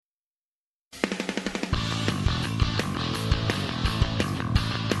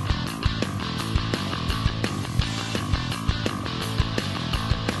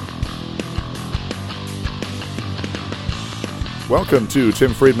Welcome to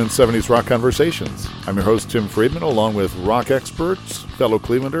Tim Friedman's 70s Rock Conversations. I'm your host, Tim Friedman, along with rock experts, fellow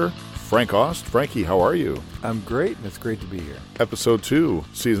Clevelander, Frank Ost. Frankie, how are you? I'm great, and it's great to be here. Episode 2,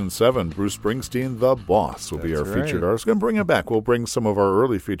 Season 7, Bruce Springsteen, The Boss, will be our featured artist. We're going to bring him back. We'll bring some of our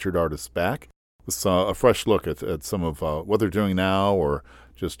early featured artists back with a fresh look at some of what they're doing now, or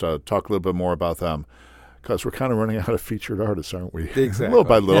just talk a little bit more about them. Because we're kind of running out of featured artists, aren't we? Exactly. Little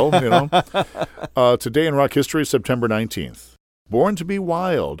by little, you know. Today in rock history, September 19th. Born to be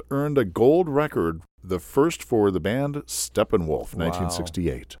Wild earned a gold record, the first for the band Steppenwolf,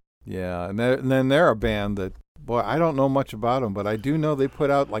 1968. Yeah, and then they're a band that, boy, I don't know much about them, but I do know they put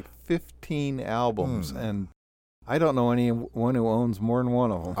out like 15 albums, and I don't know anyone who owns more than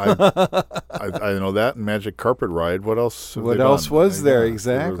one of them. I know that, and Magic Carpet Ride. What else? What else was there? Yeah,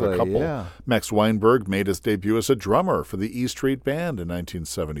 Exactly, there was a couple. yeah. Max Weinberg made his debut as a drummer for the E Street Band in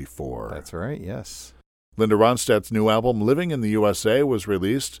 1974. That's right, yes. Linda Ronstadt's new album, Living in the USA, was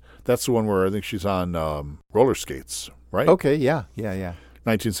released. That's the one where I think she's on roller skates, right? Okay, yeah.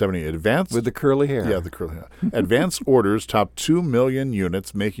 1978. Advance with the curly hair. Yeah, the curly hair. Advance orders topped 2 million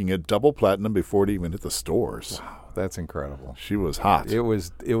units, making it double platinum before it even hit the stores. Wow, that's incredible. She was hot. It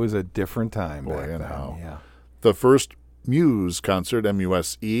was a different time back then. Yeah. The first Muse concert,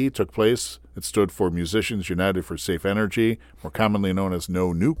 MUSE, took place. It stood for Musicians United for Safe Energy, more commonly known as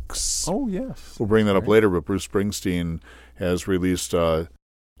No Nukes. Oh, yes. We'll bring that up later, but Bruce Springsteen has released the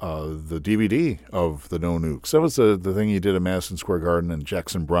DVD of the No Nukes. That was the thing he did at Madison Square Garden, and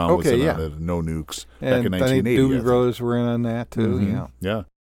Jackson Brown was in on it, No Nukes, back in 1980. I think Doobie Brothers were in on that, too. Mm-hmm. Yeah.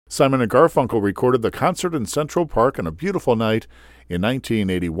 Simon and Garfunkel recorded the concert in Central Park on a beautiful night in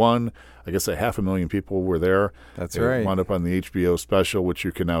 1981. I guess 500,000 people were there. That's It right. wound up on the HBO special, which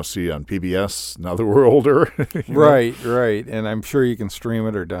you can now see on PBS now that we're older. Right. And I'm sure you can stream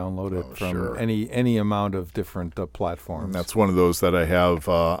it or download it from sure. any amount of different platforms. And that's one of those that I have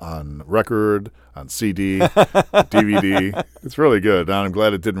on record, on CD, DVD. It's really good, and I'm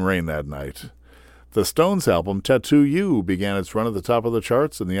glad it didn't rain that night. The Stones album, Tattoo You, began its run at the top of the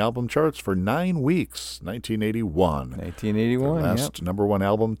charts in the album charts for 9 weeks, 1981. 1981, Their last number one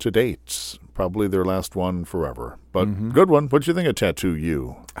album to date. Probably their last one forever. But good one. What'd you think of Tattoo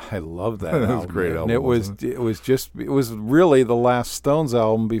You? I love that It album. was a great album. And it was really the last Stones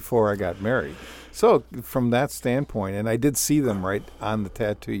album before I got married. So from that standpoint, and I did see them right on the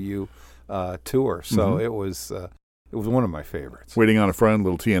Tattoo You tour. So it was one of my favorites. Waiting on a Friend,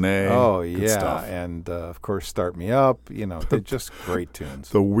 little TNA. Oh, good yeah. stuff. And, of course, Start Me Up. They're just great tunes.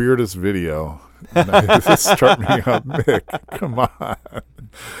 The weirdest video. Start Me Up, Mick. Come on.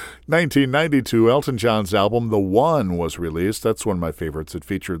 1992, Elton John's album, The One, was released. That's one of my favorites. It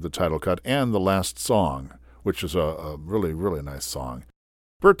featured the title cut and the last song, which is a really, really nice song.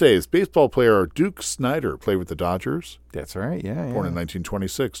 Birthdays, baseball player Duke Snider played with the Dodgers. That's right, yeah. Born in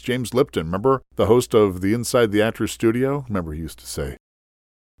 1926. James Lipton, remember the host of the Inside the Actors Studio? Remember he used to say,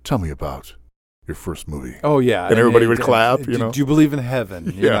 "Tell me about your first movie." Oh, yeah. And everybody would clap, Do you believe in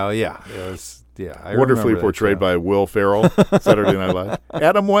heaven? Yeah. It was, I wonderfully remember portrayed by Will Ferrell, Saturday Night Live.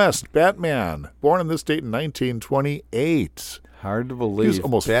 Adam West, Batman, born on this date in 1928. Hard to believe. He was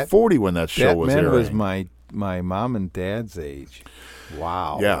almost 40 when that show was airing. Batman was my mom and dad's age.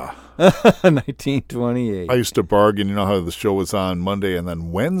 Wow. Yeah. 1928. I used to bargain. You know how the show was on Monday and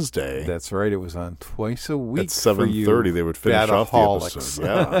then Wednesday. That's right. It was on twice a week. At 7:30, they would finish off the episode.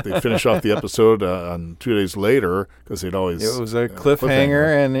 Yeah, they'd finish off the episode on 2 days later because they'd always. It was a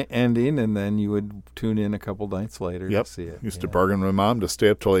cliffhanger and ending, and then you would tune in a couple nights later to see it. Used to bargain with my mom to stay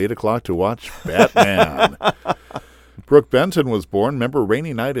up till 8 o'clock to watch Batman. Brooke Benton was born. Remember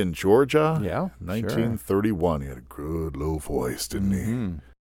Rainy Night in Georgia? Yeah, 1931. He had a good low voice, didn't he?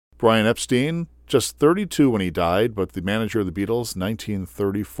 Brian Epstein, just 32 when he died, but the manager of the Beatles,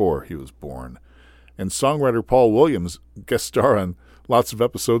 1934 he was born. And songwriter Paul Williams guest star on lots of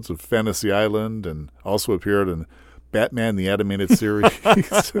episodes of Fantasy Island and also appeared in Batman the Animated Series,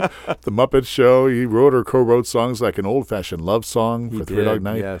 The Muppet Show. He wrote or co-wrote songs like An Old-Fashioned Love Song for Three Dog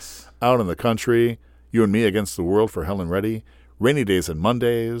Night, yes. Out in the Country, You and Me Against the World for Helen Reddy, Rainy Days and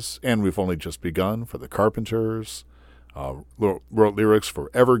Mondays, and We've Only Just Begun for the Carpenters. Wrote lyrics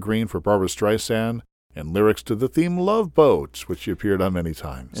for Evergreen for Barbra Streisand, and lyrics to the theme Love Boat, which he appeared on many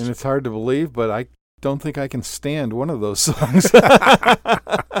times. And it's hard to believe, but I don't think I can stand one of those songs.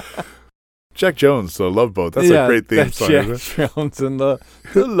 Jack Jones, the Love Boat. That's a great theme song. Jack Jones and the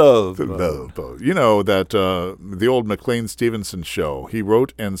Love Boat. Love Boat. You know that the old McLean Stevenson show, he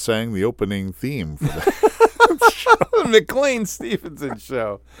wrote and sang the opening theme for that. McLean Stevenson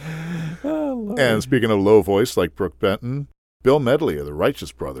show. Oh, Lord. And speaking of low voice like Brooke Benton, Bill Medley of the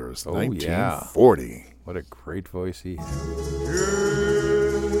Righteous Brothers, 1940. What a great voice he has.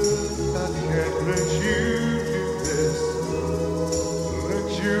 Girl, I can't let you do this. Let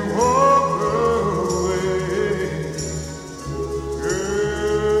you walk away.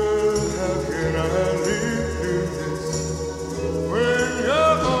 Girl, how can I live through this? When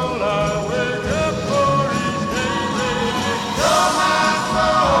you're all I wake up for each day, baby. You're my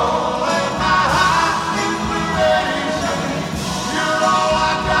soul and my heart's inspiration. You're all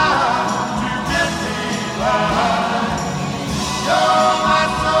I got to get me by. You're my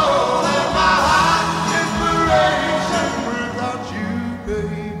soul and my heart's inspiration. Without you,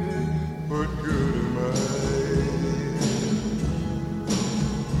 baby, what good am I?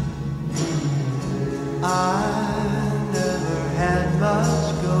 I never had much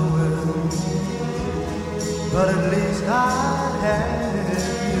going, but at least I had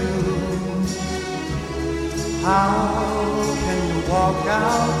you. How can you walk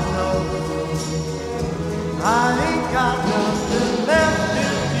out knowing I ain't got nothing left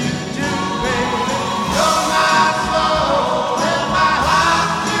if you do, baby? You're my soul and my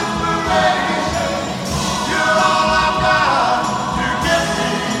heart's inspiration. You're all I've got to get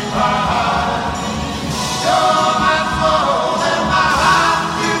me by. You're my soul and my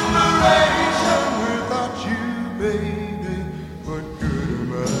heart's inspiration. Without you, baby, what good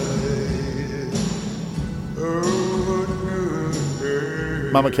am I? Oh, what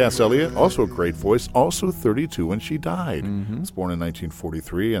good. Mama Cass Elliot, also a great voice, also 32 when she died. Was born in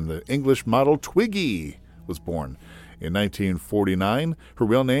 1943, and the English model Twiggy was born in 1949. Her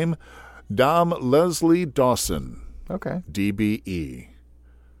real name, Dom Leslie Dawson, Okay. DBE.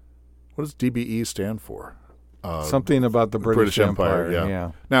 What does DBE stand for? Something about the British Empire.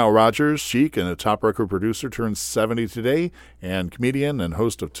 Yeah. Now, Rogers, chic and a top record producer, turns 70 today, and comedian and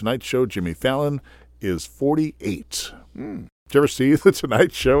host of Tonight Show, Jimmy Fallon, is 48. Do you ever see The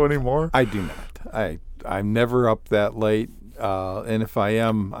Tonight Show anymore? I do not. I'm never up that late, and if I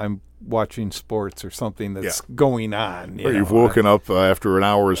am, I'm watching sports or something that's going on. Or you've woken up after an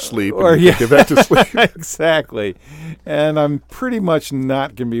hour of sleep or and you get back to sleep. Exactly. And I'm pretty much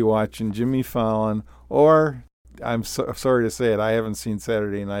not going to be watching Jimmy Fallon, or I'm sorry to say it, I haven't seen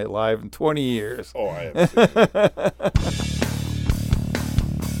Saturday Night Live in 20 years. Oh, I haven't seen it.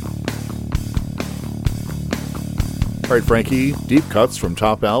 All right, Frankie, deep cuts from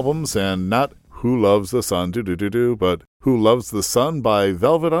top albums, and not Who Loves the Sun, but Who Loves the Sun by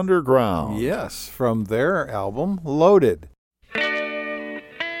Velvet Underground. Yes, from their album, Loaded. Who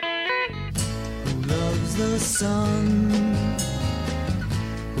loves the sun?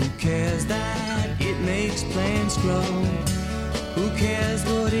 Who cares that it makes plants grow? Who cares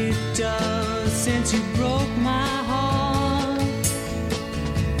what it does since you broke my heart?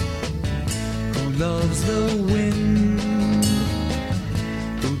 Who loves the wind?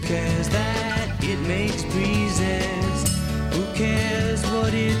 Who cares that it makes breezes? Who cares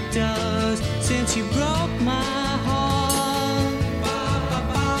what it does since you broke my heart?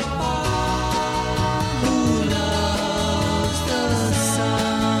 Who loves the sun?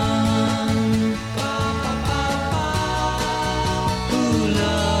 Who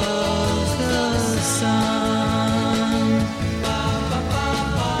loves the sun?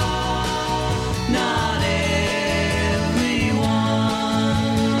 Not everyone.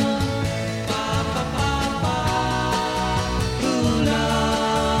 Who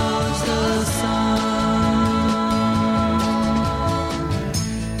loves the sun?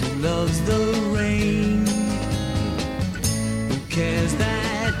 Who loves the rain? Who cares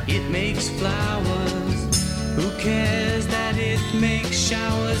that it makes flowers? Who cares that it makes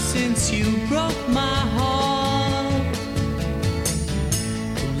showers since you broke my heart?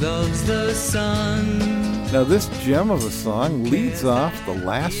 Who loves the sun? Now, this gem of a song leads off the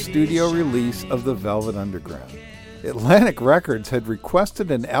last studio release of the Velvet Underground. Atlantic Records had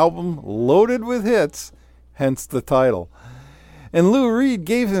requested an album loaded with hits, hence the title. And Lou Reed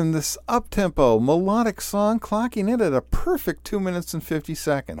gave them this up-tempo, melodic song, clocking it at a perfect 2 minutes and 50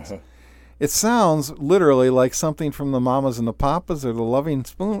 seconds. It sounds literally like something from the Mamas and the Papas or the Love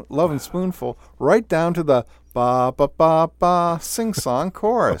and Spoonful, right down to the ba-ba-ba-ba sing-song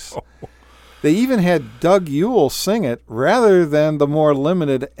chorus. They even had Doug Yule sing it rather than the more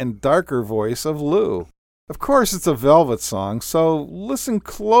limited and darker voice of Lou. Of course, it's a Velvet song, so listen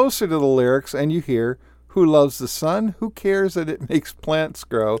closer to the lyrics and you hear, who loves the sun? Who cares that it makes plants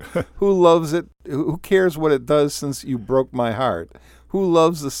grow? Who loves it? Who cares what it does since you broke my heart? Who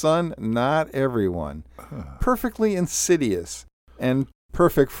loves the sun? Not everyone. Perfectly insidious and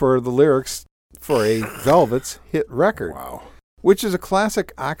perfect for the lyrics for a Velvet's hit record. Wow. which is a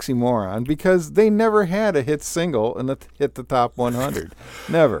classic oxymoron because they never had a hit single and hit the top 100.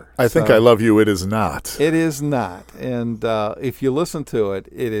 Never. I think I Love You, it is not. It is not. And if you listen to it,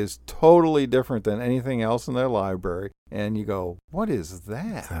 it is totally different than anything else in their library. And you go, what is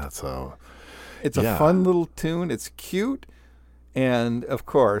that? That's how. It's a fun little tune. It's cute. And, of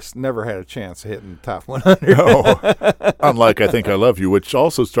course, never had a chance of hitting the top 100. No. Unlike I Think I Love You, which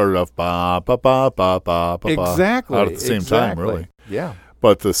also started off ba ba ba ba ba ba Exactly. out at the same time, really. Yeah.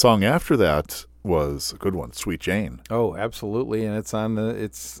 But the song after that was a good one, Sweet Jane. Oh, absolutely, and it's on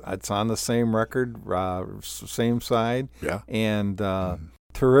the same record, same side. Yeah. And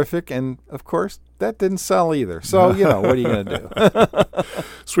terrific, and of course that didn't sell either. So what are you gonna do?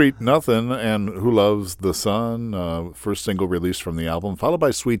 Sweet Nothing and Who Loves the Sun, first single released from the album, followed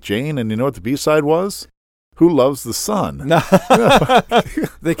by Sweet Jane, and you know what the B-side was? Who Loves the Sun. No.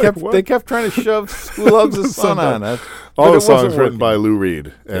 they kept trying to shove Who Loves the Sun on it. All the songs written by Lou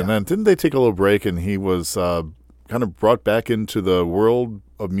Reed. And then didn't they take a little break and he was kind of brought back into the world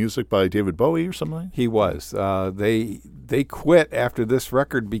of music by David Bowie or something? He was. They quit after this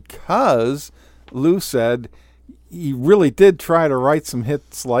record because Lou said he really did try to write some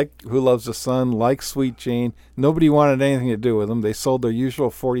hits like Who Loves the Sun, like Sweet Jane. Nobody wanted anything to do with them. They sold their usual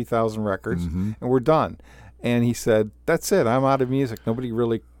 40,000 records and we're done. And he said, that's it. I'm out of music. Nobody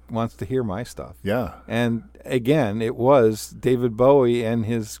really wants to hear my stuff. Yeah. And again, it was David Bowie and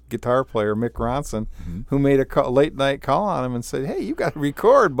his guitar player, Mick Ronson, who made a late night call on him and said, hey, you got to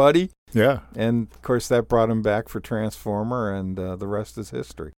record, buddy. Yeah. And, of course, that brought him back for Transformer, and the rest is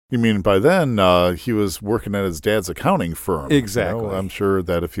history. You mean by then he was working at his dad's accounting firm? Exactly. I'm sure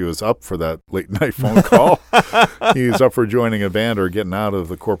that if he was up for that late night phone call, he's up for joining a band or getting out of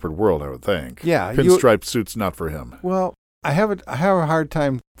the corporate world, I would think. Yeah. Pinstripe suit's not for him. Well, I have a hard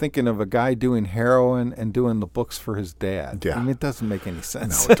time thinking of a guy doing heroin and doing the books for his dad. Yeah. I mean, it doesn't make any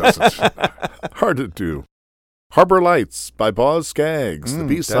sense. No, it doesn't. Hard to do. Harbor Lights by Boz Scaggs, the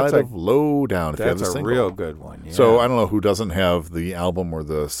B-side of Low Down. If you have the That's a single. real good one. Yeah. So I don't know who doesn't have the album or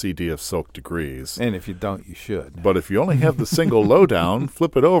the CD of Soaked Degrees. And if you don't, you should. But if you only have the single Low Down,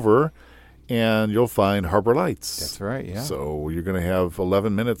 flip it over, and you'll find Harbor Lights. That's right, yeah. So you're going to have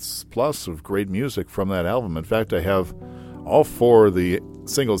 11 minutes plus of great music from that album. In fact, I have all four of the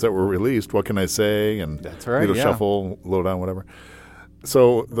singles that were released, What Can I Say, and That's right, Little yeah. Shuffle, Low Down, whatever.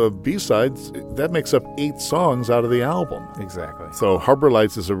 So the B-sides, that makes up 8 songs out of the album. Exactly. So Harbor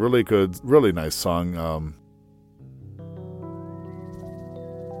Lights is a really good, really nice song.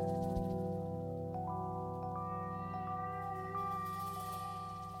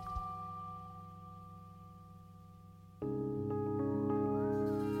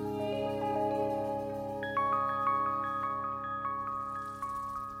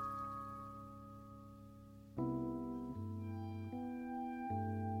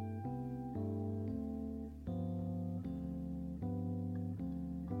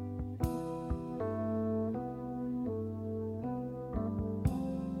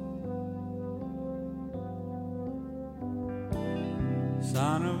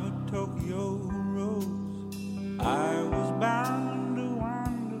 Son of a Tokyo rose, I was bound to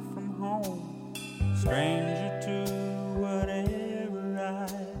wander from home, stranger to whatever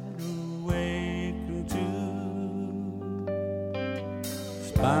I'd awakened to.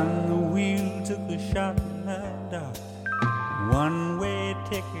 Spun the wheel, took a shot in the dark, one-way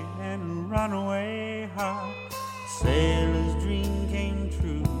ticket and runaway heart. Sailor's dream came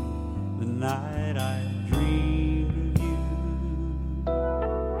true the night I dreamed of you.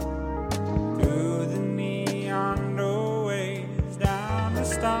 Through the neon doorways, down the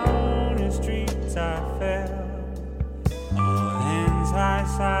stony streets I fell. All hands high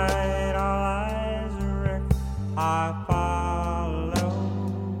side, all eyes erect, I followed.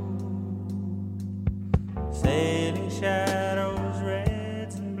 Sailing shadows,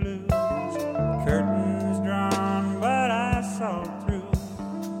 reds and blues, curtains drawn, but I saw through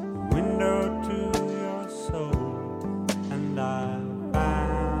the window to your soul, and I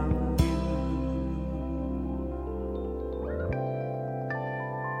found you.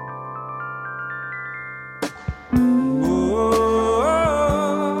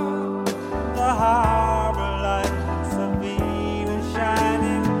 Oh, the harbor lights of Venus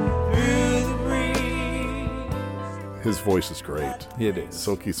shining through the breeze. His voice is great. It is.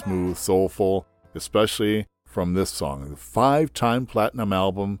 Silky smooth, soulful, especially from this song, the 5-time platinum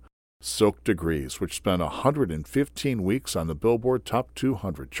album, Soaked Degrees, which spent 115 weeks on the Billboard Top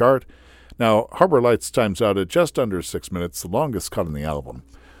 200 chart. Now, Harbor Lights times out at just under 6 minutes, the longest cut in the album.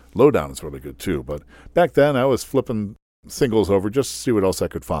 Lowdown is really good too, but back then I was flipping singles over just to see what else I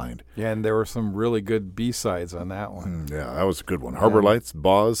could find. Yeah, and there were some really good B-sides on that one. Yeah, that was a good one. Harbor Lights,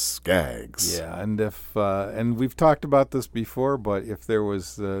 Boz Skaggs. Yeah, and if and we've talked about this before, but if there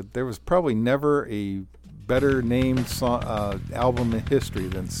was probably never a better named album in history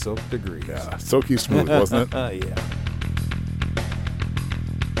than Silk Degrees. Yeah, silky smooth, wasn't it? Yeah.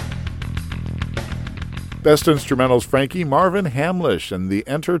 Best instrumentals, Frankie, Marvin Hamlish, and The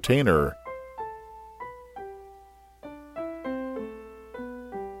Entertainer.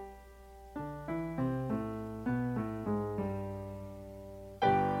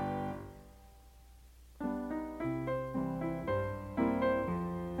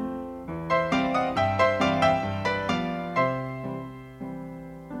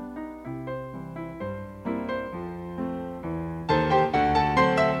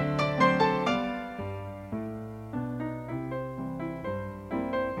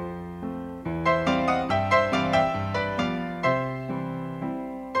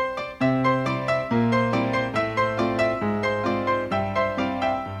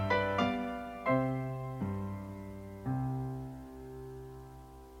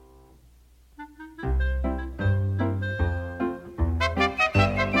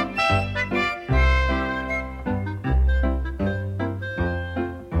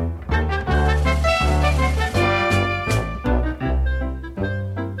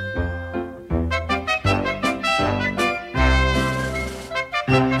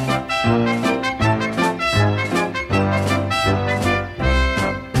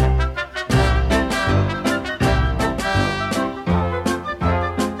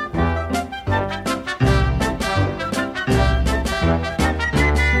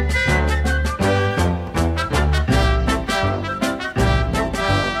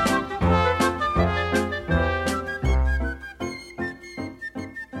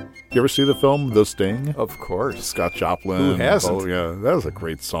 You ever see the film The Sting? Of course. Scott Joplin. Who hasn't? Oh, yeah, that was a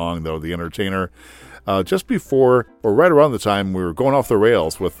great song, though, The Entertainer. Just before, or right around the time we were going off the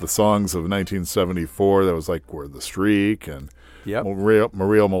rails with the songs of 1974, that was like Where the Streak and Yep.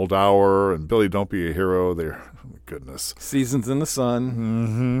 Maria Moldauer and Billy Don't Be a Hero. They're, oh, goodness. Seasons in the Sun.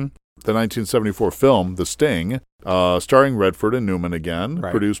 Mm-hmm. The 1974 film, The Sting, starring Redford and Newman again,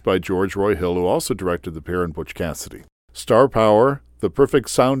 Right. produced by George Roy Hill, who also directed The Pair and Butch Cassidy. Star power, the perfect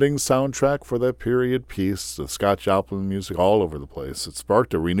sounding soundtrack for that period piece, the Scott Joplin music all over the place. It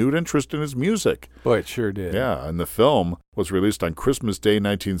sparked a renewed interest in his music. Boy, it sure did. Yeah, and the film was released on Christmas Day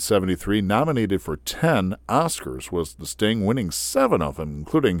 1973, nominated for 10 Oscars, with The Sting winning 7 of them,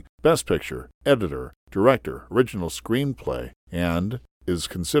 including Best Picture, Editor, Director, Original Screenplay, and is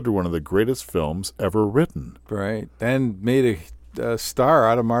considered one of the greatest films ever written. Right. And made a star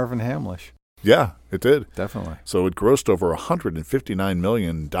out of Marvin Hamlish. Yeah, it did. Definitely. So it grossed over $159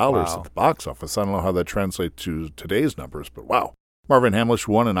 million Wow. at the box office. I don't know how that translates to today's numbers, but wow. Marvin Hamlish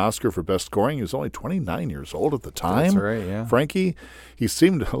won an Oscar for Best Scoring. He was only 29 years old at the time. That's right, yeah. Frankie, he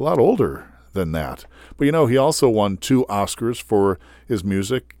seemed a lot older than that. But, you know, he also won 2 Oscars for his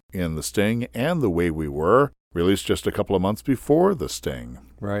music in The Sting and The Way We Were, released just a couple of months before The Sting.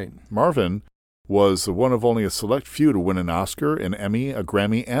 Right. Marvin was one of only a select few to win an Oscar, an Emmy, a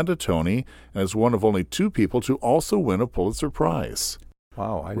Grammy, and a Tony, and is one of only 2 people to also win a Pulitzer Prize.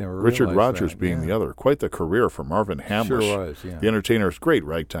 Wow, I never Richard realized Rodgers that. being Yeah. the other. Quite the career for Marvin Hamlish. Sure was, yeah. The Entertainer's great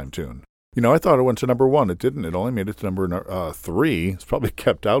ragtime tune. You know, I thought it went to number 1. It didn't. It only made it to number 3. It's probably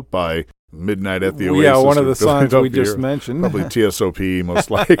kept out by Midnight at the Oasis. Yeah, one of the or songs we Philadelphia, just mentioned. Probably TSOP, most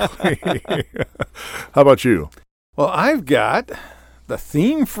likely. How about you? Well, I've got the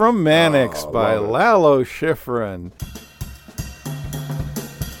theme from Mannix by love it. Lalo Schifrin.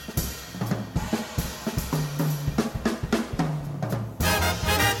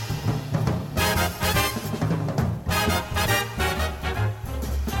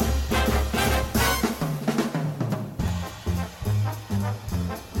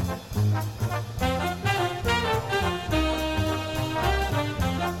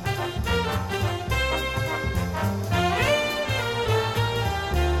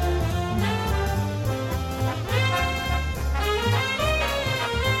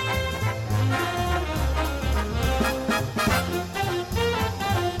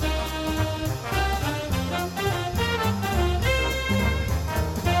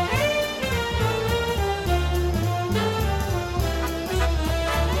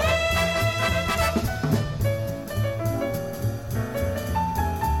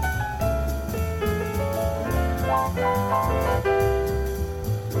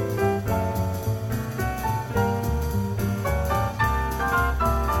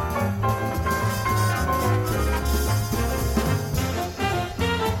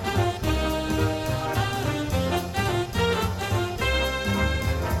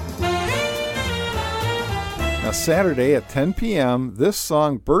 a Saturday at 10 p.m., this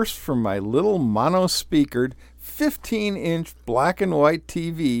song burst from my little mono-speakered 15-inch black and white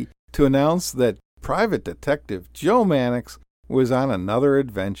TV to announce that private detective Joe Mannix was on another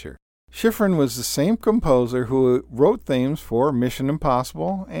adventure. Schifrin was the same composer who wrote themes for Mission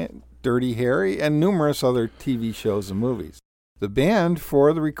Impossible and Dirty Harry and numerous other TV shows and movies. The band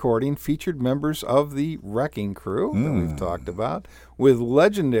for the recording featured members of the Wrecking Crew that we've talked about, with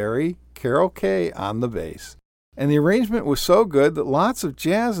legendary Carol Kaye on the bass. And the arrangement was so good that lots of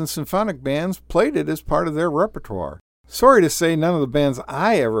jazz and symphonic bands played it as part of their repertoire. Sorry to say none of the bands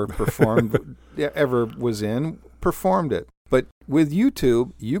I ever was in performed it. But with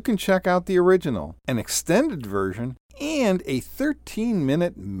YouTube, you can check out the original, an extended version, and a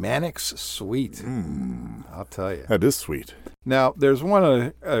 13-minute Mannix suite. I'll tell you. That is sweet. Now, there's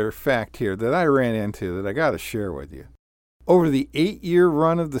one other fact here that I ran into that I got to share with you. Over the 8-year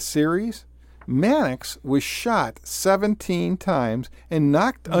run of the series, Mannix was shot 17 times and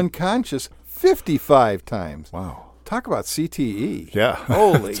knocked unconscious 55 times. Wow. Talk about CTE. Yeah.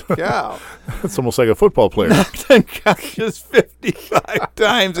 Holy cow. It's almost like a football player. Knocked unconscious 55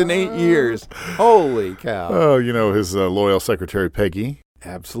 times in 8 years. Holy cow. Oh, you know, his loyal secretary, Peggy.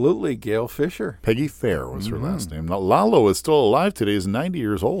 Absolutely, Gail Fisher. Peggy Fair was her last name. Now, Lalo is still alive today. He's 90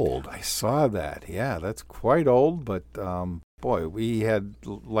 years old. I saw that. Yeah, that's quite old, but boy, we had,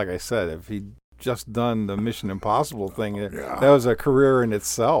 like I said, if he'd just done the Mission Impossible thing, that was a career in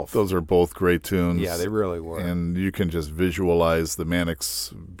itself. Those are both great tunes. Yeah, they really were. And you can just visualize the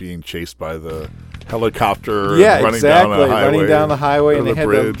Mannix being chased by the helicopter. Yeah, and exactly. running down the highway, and they had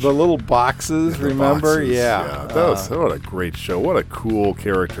bridge. the little boxes, remember? Boxes. Yeah. What a great show. What a cool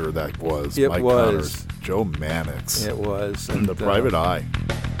character that was. It Mike was. Connors, Joe Mannix. It was. And the Private Eye.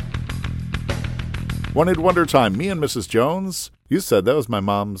 One Hit Wonder Time. Me and Mrs. Jones. You said that was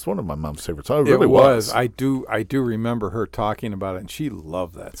one of my mom's favorite songs. It really was. I do remember her talking about it, and she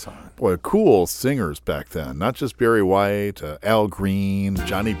loved that song. Boy, cool singers back then. Not just Barry White, Al Green,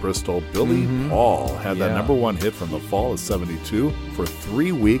 Johnny Bristol, Billy Paul had that number one hit from the fall of '72 for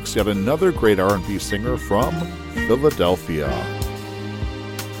 3 weeks. Yet another great R&B singer from Philadelphia.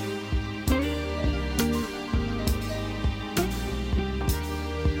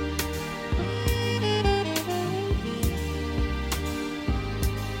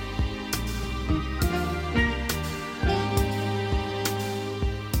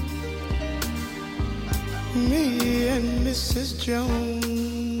 Me and Mrs. Jones,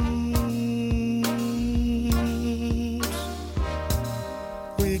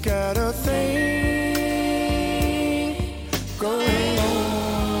 we got a thing going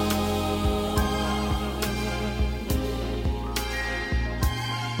on.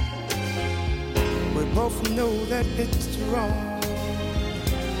 We both know that it's wrong,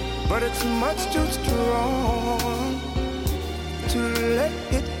 but it's much too strong to let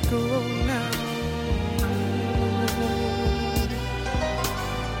it go now.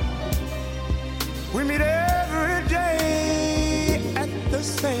 We meet every day at the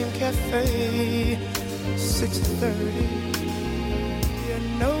same cafe, 6:30,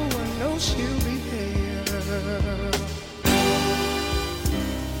 and no one knows she'll be there.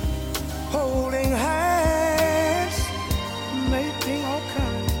 Holding hands, making all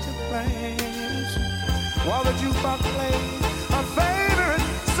kinds of plans, while the jukebox plays our favorite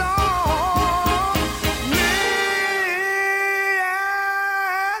song. Me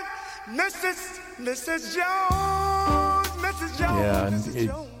and Mrs. Jones, Mrs. Jones. Yeah, and Mrs.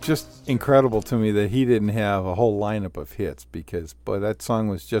 Jones. just incredible to me that he didn't have a whole lineup of hits because, boy, that song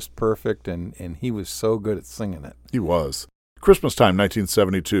was just perfect, and he was so good at singing it. He was. Christmas Time,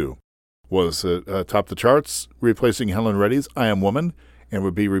 1972, was top the charts, replacing Helen Reddy's I Am Woman, and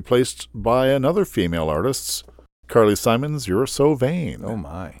would be replaced by another female artist, Carly Simon's You're So Vain. Oh,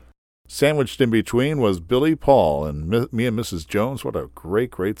 my. Sandwiched in between was Billy Paul and Me and Mrs. Jones. What a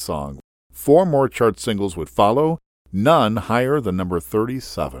great, great song. 4 more chart singles would follow, none higher than number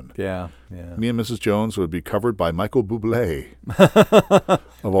 37. Yeah. Me and Mrs. Jones would be covered by Michael Bublé,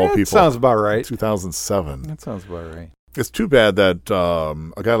 of all people. Sounds about right. 2007. That sounds about right. It's too bad that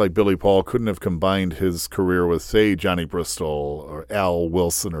a guy like Billy Paul couldn't have combined his career with, say, Johnny Bristol or Al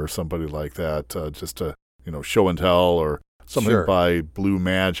Wilson or somebody like that, just to, show and tell, or something by Blue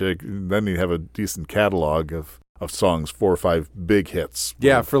Magic. Then you'd have a decent catalog of songs, 4 or 5 big hits.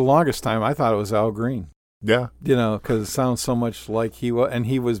 Yeah, for the longest time, I thought it was Al Green. Yeah. Because it sounds so much like he was, and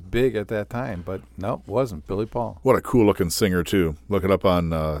he was big at that time, but no, it wasn't. Billy Paul. What a cool looking singer too. Look it up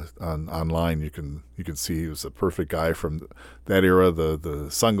on online. You can see he was the perfect guy from that era. The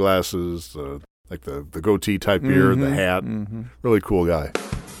sunglasses, like the goatee type beard, the hat. Really cool guy.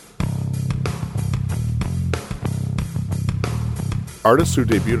 Artists who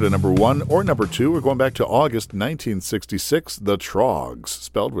debuted at number 1 or number 2, we're going back to August 1966, The Troggs,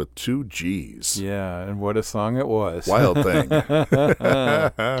 spelled with 2 G's. Yeah, and what a song it was. Wild Thing.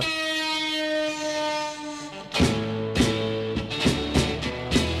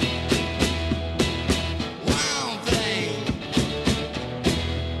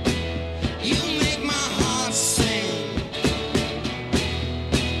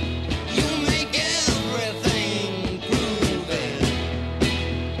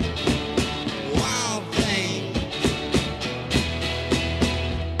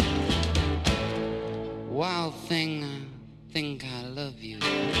 Wild thing, I think I love you.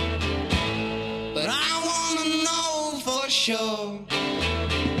 But I wanna know for sure.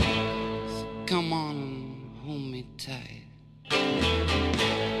 So come on and hold me tight.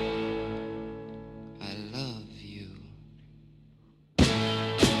 I love you.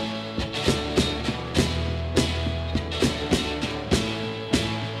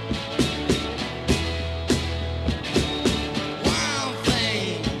 Wild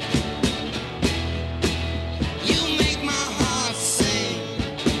thing. You make my heart sing.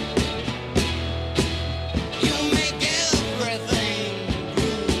 You make everything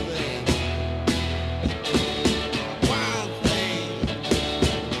groovy. Wild thing.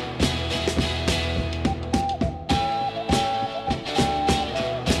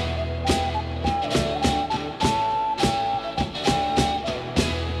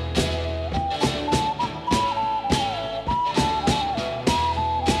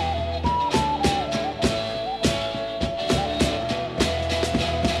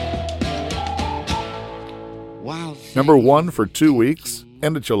 Wild thing. Number 1 for 2 weeks,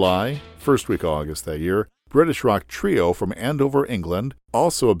 end of July, first week of August that year. British rock trio from Andover, England.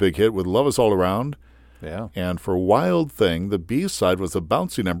 Also a big hit with Love Is All Around. Yeah. And for Wild Thing, the B-side was a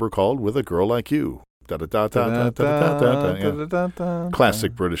bouncy number called With a Girl Like You. Da-da-da-da-da-da-da-da.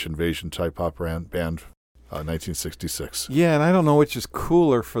 Classic British invasion type pop band, 1966. Yeah, and I don't know which is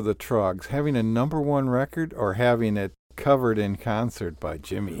cooler for the Troggs, having a number 1 record or having it covered in concert by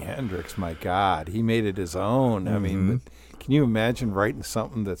Jimi Hendrix. My God, he made it his own. I mean, but can you imagine writing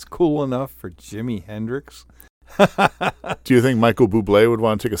something that's cool enough for Jimi Hendrix? Do you think Michael Bublé would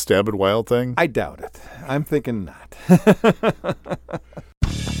want to take a stab at Wild Thing? I doubt it. I'm thinking not.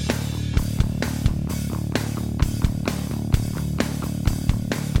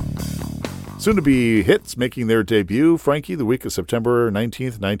 Soon to be hits making their debut. Frankie, the week of September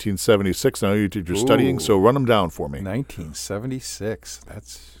 19th, 1976. I know you did your studying, so run them down for me. 1976.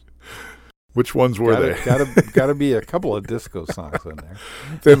 That's Which ones were they? Gotta be a couple of disco songs in there.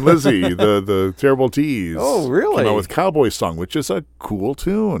 Then Lizzie, the Terrible Tees. Oh, really? Came out with Cowboy Song, which is a cool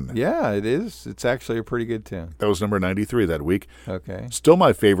tune. Yeah, it is. It's actually a pretty good tune. That was number 93 that week. Okay. Still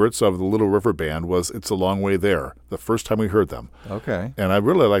my favorites of the Little River Band was It's a Long Way There, the first time we heard them. Okay. And I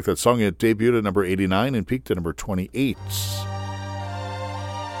really like that song. It debuted at number 89 and peaked at number 28.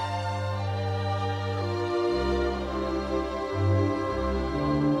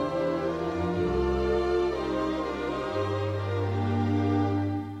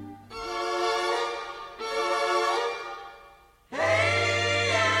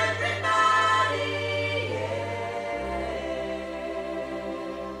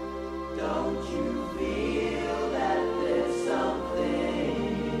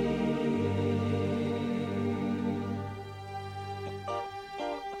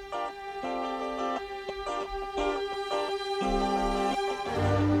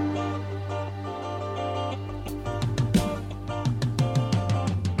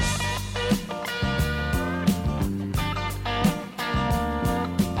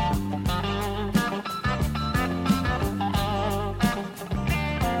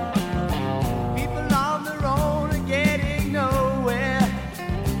 People on their own are getting nowhere.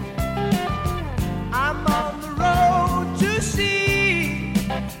 I'm on the road to see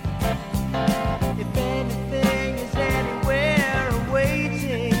if anything is anywhere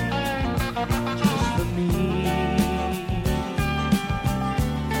waiting just for me.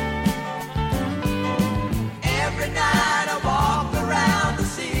 Every night I walk around the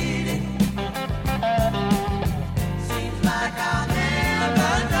city. Seems like I'll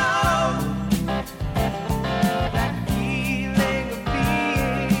never know that feeling of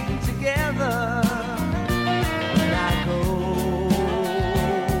being together when I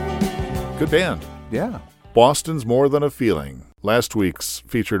go. Good band. Yeah. Boston's More Than a Feeling. Last week's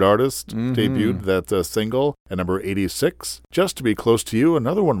featured artist debuted that single at number 86. Just to Be Close to You,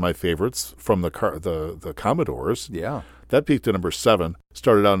 another one of my favorites from the Commodores. Yeah. That peaked at number 7,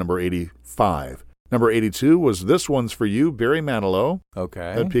 started out number 85. Number 82 was This One's for You, Barry Manilow.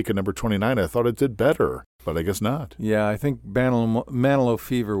 Okay. That peaked at number 29. I thought it did better. but I guess not. Yeah, I think Manilow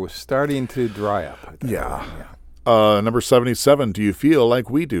Fever was starting to dry up. at that Yeah. point, Number 77, Do You Feel Like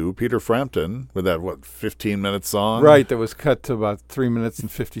We Do? Peter Frampton with that, 15-minute song? Right, that was cut to about 3 minutes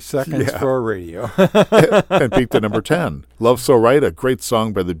and 50 seconds Yeah. for a radio. And peaked at number 10. Love So Right, a great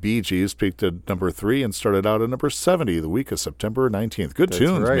song by the Bee Gees, peaked at number 3 and started out at number 70 the week of September 19th. Good That's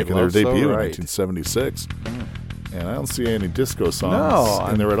tunes right, making their Love So debut in Right. 1976. And I don't see any disco songs No,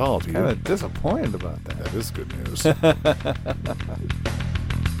 in there at all, do you? Kind of disappointed about that. That is good news.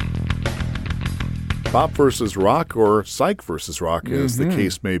 Pop versus rock or psych versus rock, as the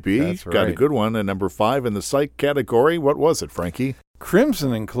case may be. That's Got a right. good one at number 5 in the psych category. What was it, Frankie?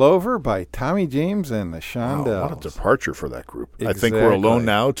 Crimson and Clover by Tommy James and the Wow, Shondells. what a departure for that group. I think we're Exactly. alone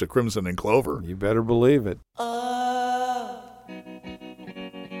now to Crimson and Clover. You better believe it.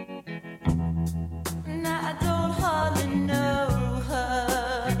 Now I don't hardly know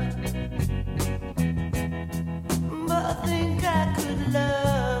her, but I think I could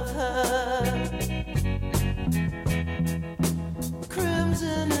love her.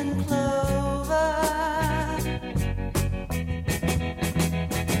 Crimson and clover.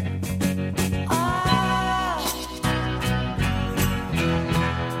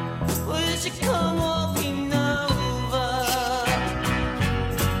 Will she come walking over?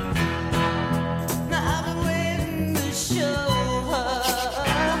 Now I've been waiting to show her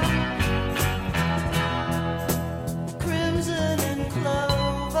crimson and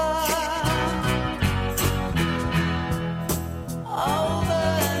clover over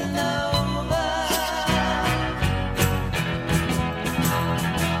and over.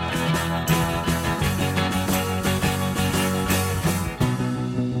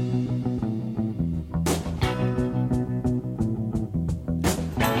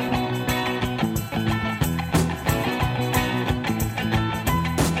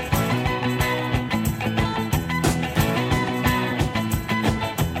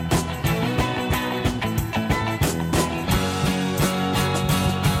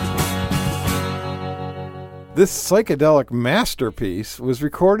 This psychedelic masterpiece was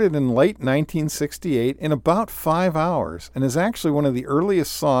recorded in late 1968 in about 5 hours and is actually one of the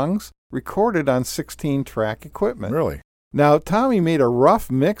earliest songs recorded on 16-track equipment. Really? Now, Tommy made a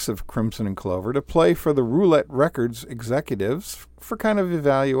rough mix of Crimson and Clover to play for the Roulette Records executives for kind of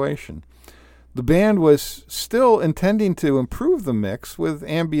evaluation. The band was still intending to improve the mix with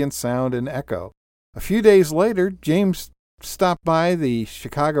ambient sound and echo. A few days later, James stopped by the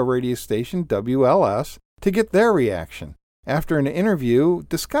Chicago radio station WLS to get their reaction. After an interview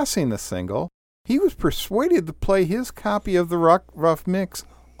discussing the single, he was persuaded to play his copy of the rough mix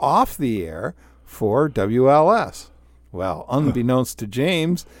off the air for WLS. Well, unbeknownst to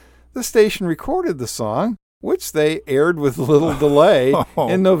James, the station recorded the song, which they aired with little delay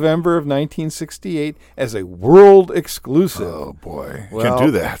in November of 1968 as a world exclusive. Oh, boy. Well, Can't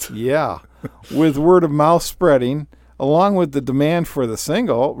do that. Yeah. With word of mouth spreading, along with the demand for the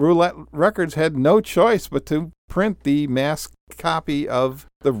single, Roulette Records had no choice but to print the mass copy of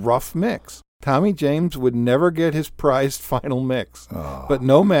the rough mix. Tommy James would never get his prized final mix. But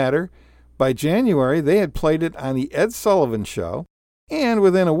no matter, by January they had played it on the Ed Sullivan Show, and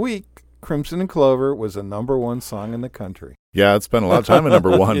within a week, Crimson and Clover was a #1 song in the country. Yeah, it's been a lot of time at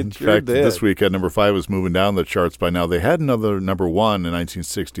number 1. In It sure fact, did. this week at number 5 was moving down the charts by now. They had another number 1 in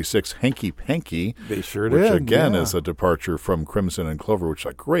 1966, Hanky Panky. They sure which did. again yeah. is a departure from Crimson and Clover, which is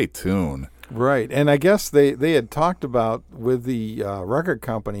a great tune. Right, and I guess they had talked about with the record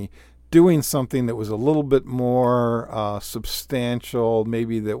company doing something that was a little bit more substantial,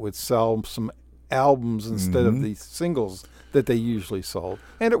 maybe that would sell some albums instead of the singles that they usually sold,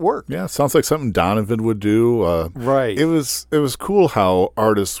 and it worked. Yeah, sounds like something Donovan would do. Right. It was cool how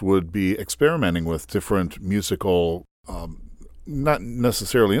artists would be experimenting with different musical, not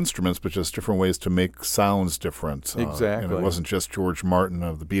necessarily instruments, but just different ways to make sounds different. And Exactly. it wasn't just George Martin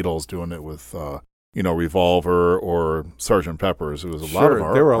of the Beatles doing it with, Revolver or Sgt. Pepper's. It was a lot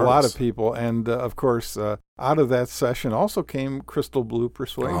of there were a lot of artists. people, and of course, out of that session also came Crystal Blue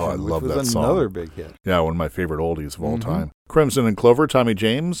Persuasion, Oh, I love which that was song. another big hit. Yeah, one of my favorite oldies of all Mm-hmm. time. Crimson and Clover, Tommy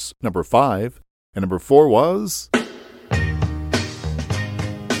James, number 5. And number 4 was...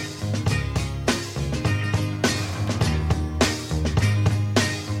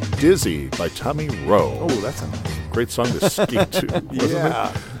 Dizzy by Tommy Rowe. Oh, that's a nice. Great song to ski to, wasn't it?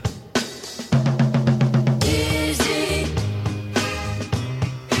 Yeah. Dizzy,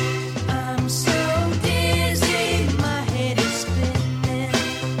 I'm so dizzy, my head is spinning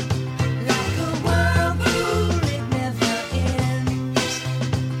like a whirlpool, it never ends.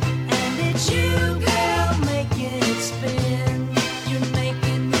 And it's you, girl, making it spin. You're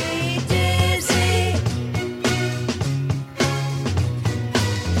making me dizzy,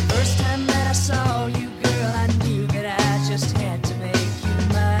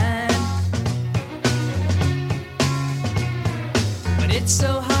 But it's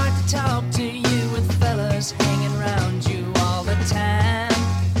so hard to talk to you with fellas hanging around you all the time.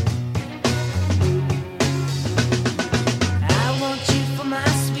 I want you for my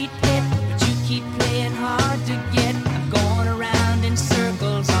sweet pet, but you keep playing hard to get. I'm going around in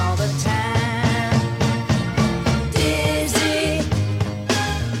circles all the time. Dizzy,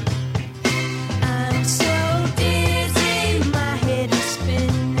 I'm so dizzy, my head is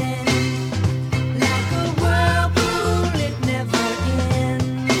spinning like a whirlpool, it never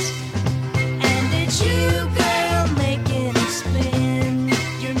ends. And it's you, girl, making it spin.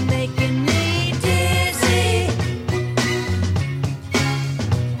 You're making me dizzy.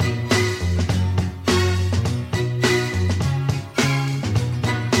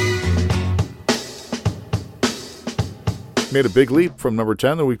 Made a big leap from number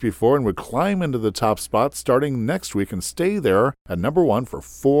 10 the week before and would climb into the top spot starting next week and stay there at number 1 for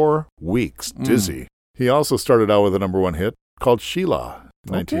 4 weeks. Dizzy. He also started out with a number 1 hit called Sheila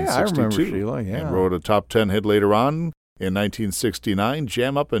in Okay, 1962. I remember Sheila, yeah. And wrote a top 10 hit later on in 1969,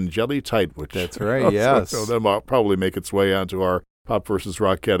 Jam Up and Jelly Tight, which That's right, yes. so that'll probably make its way onto our pop versus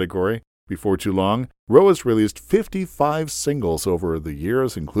rock category before too long. Roe has released 55 singles over the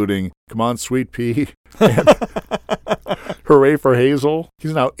years, including Come On Sweet Pea and Hooray for Hazel.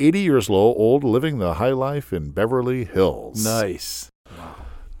 He's now 80 years old, living the high life in Beverly Hills. Nice.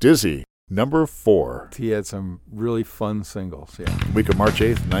 Dizzy, number 4, He had some really fun singles, yeah. week of March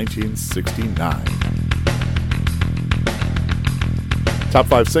 8th, 1969. Top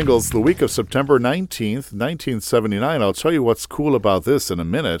 5 singles the week of September 19th, 1979. I'll tell you what's cool about this in a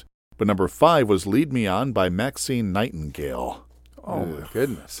minute, but number 5 was Lead Me On by Maxine Nightingale. Oh, my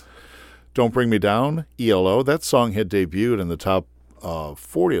goodness. Don't Bring Me Down, ELO. That song had debuted in the top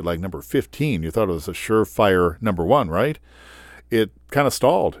 40 at like number 15. You thought it was a surefire number 1, right? It kind of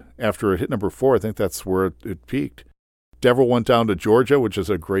stalled after it hit number 4. I think that's where it peaked. Devil Went Down to Georgia, which is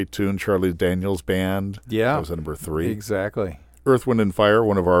a great tune. Charlie Daniels Band. Yeah. That was at number 3. Exactly. Earth, Wind, and Fire,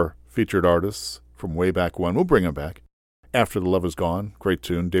 one of our featured artists from way back when. We'll bring him back. After the Love Is Gone, great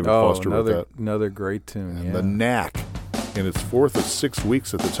tune. David Foster wrote that. Another great tune, And yeah. The Knack in its 4th of 6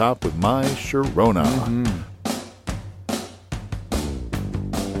 weeks at the top with My Sharona. Mm-hmm.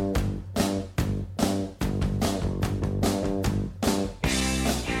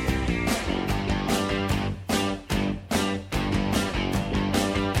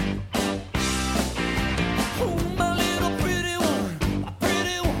 Oh, my little pretty one,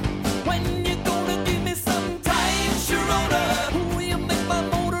 when you gonna give me some time, Sharona? Oh, you make my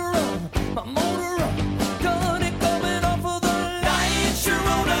motor run, got it coming off of the line,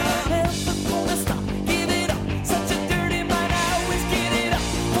 Sharona. Never gonna stop, give it up, such a dirty mind, I always get it up,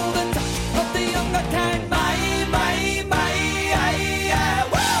 for the touch of the younger kind, whoa,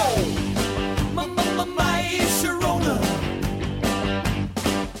 my Sharona.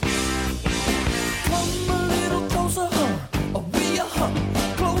 Come a little closer, or be a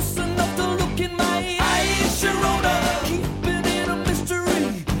close enough to look in my eyes, Sharona. Keep it in a mystery,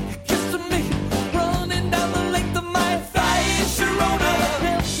 kissing me, running down the length of my thighs, Sharona.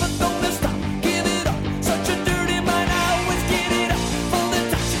 Never gonna stop, give it up, such a dirty mind, I always get it up, for the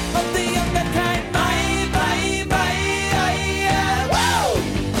touch of the younger kind,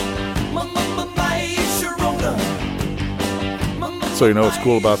 whoa, my Sharona. So you know what's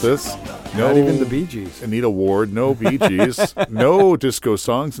cool about this? Not even the Bee Gees. Anita Ward, no Bee Gees, no disco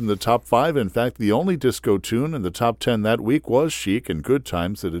songs in the top 5. In fact, the only disco tune in the top 10 that week was Chic and Good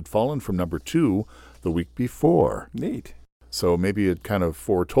Times that had fallen from number 2 the week before. Neat. So maybe it kind of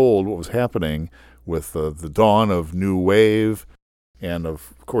foretold what was happening with the dawn of new wave and,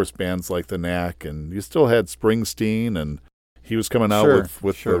 of course, bands like The Knack. And you still had Springsteen, and he was coming out Sure,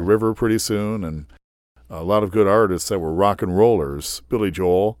 with sure. The River pretty soon, and a lot of good artists that were rock and rollers. Billy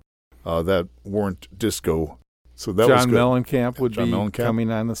Joel, that weren't disco. So that was John good. Mellencamp would John be Mellencamp coming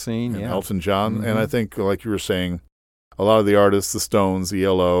on the scene, and yeah. Elton John. Mhm. And I think, like you were saying, a lot of the artists, the Stones,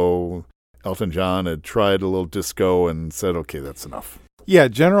 ELO, Elton John, had tried a little disco and said, okay, that's enough. Yeah,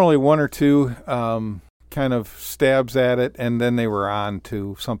 generally one or two kind of stabs at it, and then they were on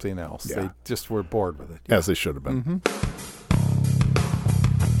to something else. Yeah. They just were bored with it. As they should have been. Mm-hmm.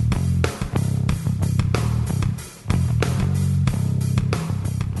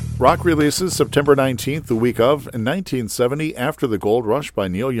 Rock releases September 19th, the week of, in 1970, After the Gold Rush by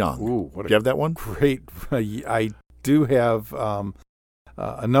Neil Young. Ooh, what Do you have that one? great. I do have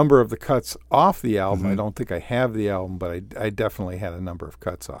a number of the cuts off the album. Mhm. I don't think I have the album, but I definitely had a number of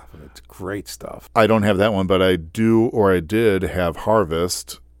cuts off of it. It's great stuff. I don't have that one, but I do, or I did have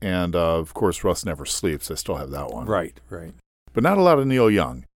Harvest, and of course, Rust Never Sleeps. I still have that one. Right, right. But not a lot of Neil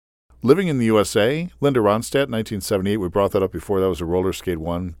Young. Living in the USA, Linda Ronstadt, 1978. We brought that up before. That was a roller skate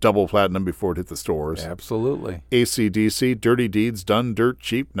one. Double platinum before it hit the stores. Absolutely. AC/DC, Dirty Deeds, Done Dirt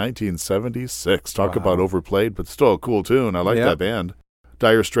Cheap, 1976. Talk about overplayed, but still a cool tune. I like that band.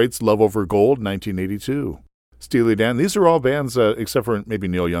 Dire Straits, Love Over Gold, 1982. Steely Dan. These are all bands, except for maybe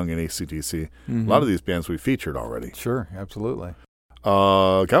Neil Young and AC/DC. A lot of these bands we featured already. Sure, absolutely.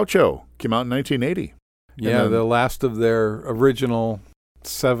 Gaucho came out in 1980. Yeah, the last of their original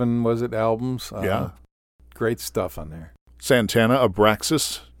 7, albums. Great stuff on there. Santana,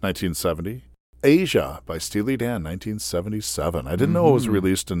 Abraxas, 1970. Asia by Steely Dan, 1977. I didn't know it was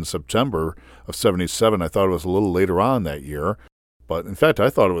released in September of 77. I thought it was a little later on that year. But in fact, I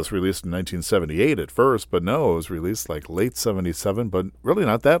thought it was released in 1978 at first, but no, it was released like late 77, but really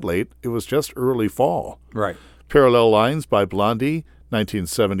not that late. It was just early fall. Right. Parallel Lines by Blondie,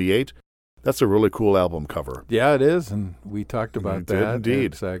 1978. That's a really cool album cover. Yeah, it is, and we talked about that.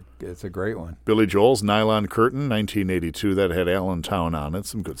 Indeed. It's a great one. Billy Joel's Nylon Curtain, 1982. That had Allentown on it.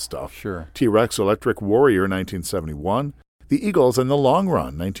 Some good stuff. Sure. T-Rex Electric Warrior, 1971. The Eagles in the Long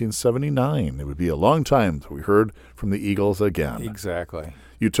Run, 1979. It would be a long time until we heard from the Eagles again. Exactly.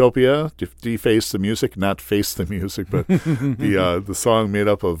 Utopia, Deface the Music, not Face the Music, but the song made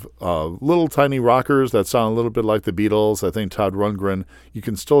up of little tiny rockers that sound a little bit like the Beatles. I think Todd Rundgren, you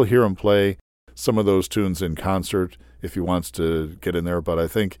can still hear him play some of those tunes in concert if he wants to get in there, but I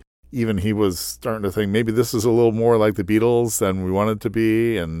think even he was starting to think maybe this is a little more like the Beatles than we want it to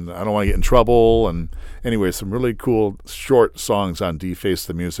be, and I don't want to get in trouble. And anyway, some really cool short songs on Deface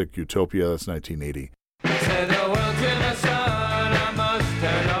the Music, Utopia, that's 1980. Said the world to the sun, I must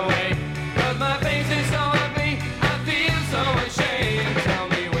turn away. 'Cause my face is so ugly, I feel so ashamed. Tell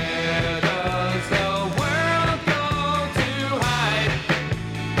me, where does the world go to hide?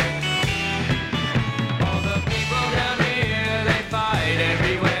 All the people down here, they fight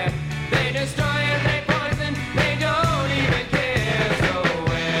everywhere. They destroy and they poison, they don't even care. So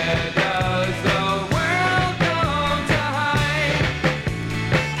where does the world go to hide?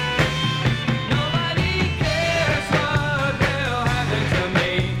 Nobody cares what will happen to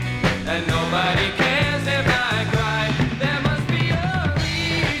me, and nobody cares if I cry. There must be a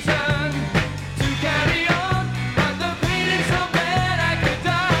reason to carry on, but the pain is so bad I could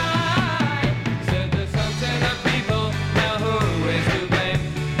die. Said the sun, said the people, now who is to blame?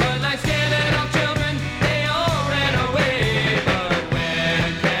 But like scared of children, they all ran away. But where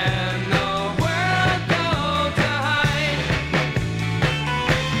can the world go to hide?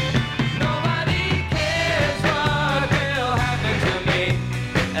 Nobody cares what will happen to me,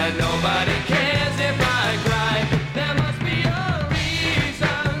 and nobody cares if I cry. There must be a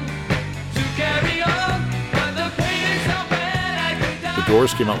reason to carry on, but the pain is so bad I could die. The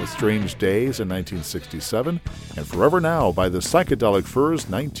Doors came out with Strange Days in 1967, and Forever Now by the Psychedelic Furs,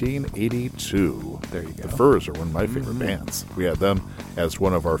 1982. There you go. The Furs are one of my favorite bands. We had them as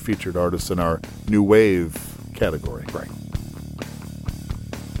one of our featured artists in our New Wave category. Right.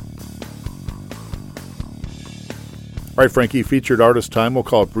 All right, Frankie, featured artist time. We'll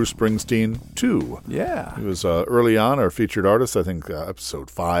call it Bruce Springsteen 2. Yeah. He was early on our featured artist, I think episode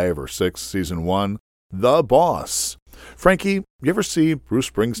 5 or 6, season 1, The Boss. Frankie, you ever see Bruce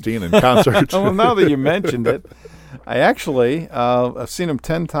Springsteen in concert? Well, now that you mentioned it, I actually I've seen him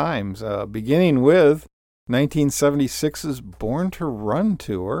 10 times, beginning with 1976's Born to Run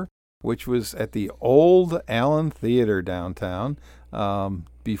tour, which was at the old Allen Theater downtown,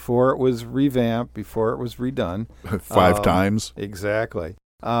 before it was revamped, before it was redone. 5 times. Exactly.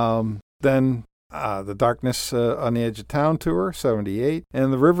 Then the Darkness on the Edge of Town tour, 78,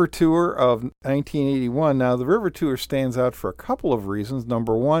 and the River tour of 1981. Now, the River tour stands out for a couple of reasons.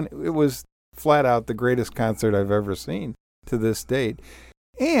 Number one, it was flat out the greatest concert I've ever seen to this date.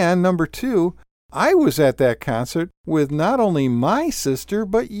 And number two, I was at that concert with not only my sister,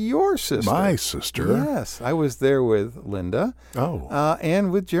 but your sister. My sister? Yes. I was there with Linda. Oh.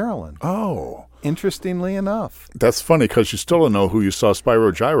 And with Geraldine. Oh. Interestingly enough. That's funny because you still don't know who you saw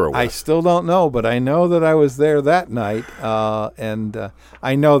Spyro Gyra with. I still don't know, but I know that I was there that night, and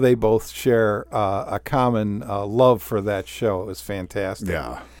I know they both share a common love for that show. It was fantastic.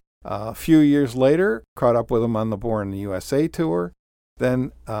 Yeah. A few years later, caught up with him on the Born in the USA tour.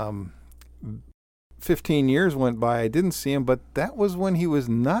 Then 15 years went by, I didn't see him, but that was when he was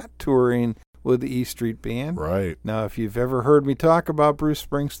not touring with the E Street Band. Right. Now, if you've ever heard me talk about Bruce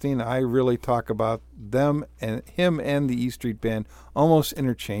Springsteen, I really talk about them and him and the E Street Band almost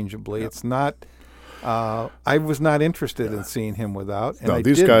interchangeably. Yep. It's not, I was not interested in seeing him without. And no,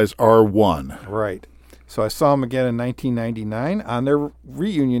 these guys are one. Right. So I saw him again in 1999 on their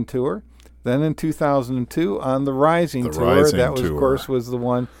reunion tour. Then in 2002 on the Rising tour. That was, of course, was the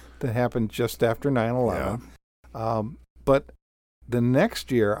one that happened just after 9/11. But the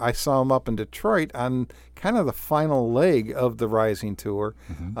next year, I saw him up in Detroit on kind of the final leg of the Rising Tour,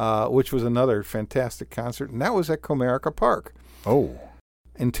 which was another fantastic concert, and that was at Comerica Park. Oh.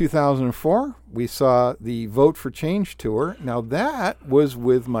 In 2004, we saw the Vote for Change tour. Now, that was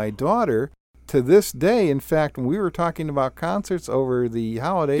with my daughter. To this day, in fact, when we were talking about concerts over the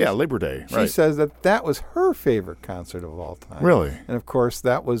holidays, Labor Day. she says that was her favorite concert of all time. Really? And, of course,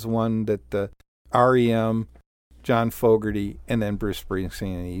 that was one that REM, John Fogerty, and then Bruce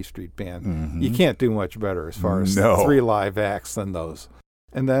Springsteen and the E Street Band. You can't do much better as far as 3 live acts than those.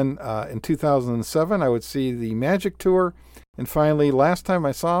 And then in 2007, I would see the Magic Tour. And finally, last time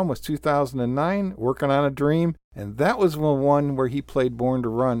I saw him was 2009, Working on a Dream. And that was the one where he played Born to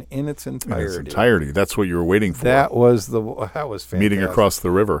Run in its entirety. That's what you were waiting for. That was fantastic. Meeting across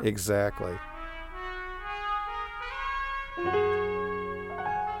the river. Exactly.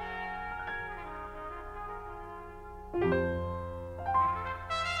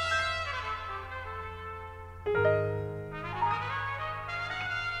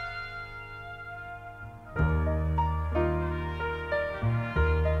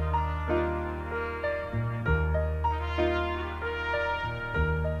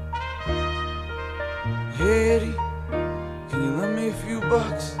 Hey Eddie, can you lend me a few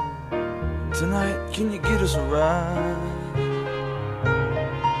bucks? Tonight, can you get us a ride?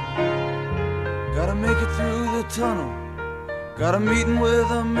 Gotta make it through the tunnel. Got a meeting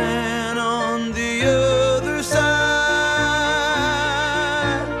with a man on the other side.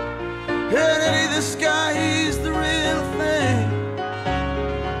 And Eddie, this guy, he's the real thing.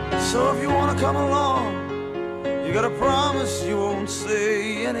 So if you wanna come along, you gotta promise you won't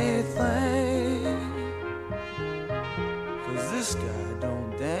say anything. This guy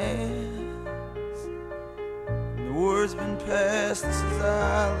don't dance. The word's been passed, this is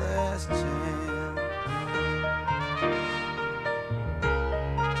our last chance.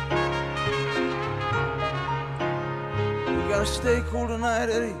 We gotta stay cool tonight,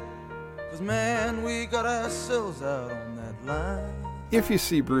 Eddie, 'cause man, we got ourselves out on that line. If you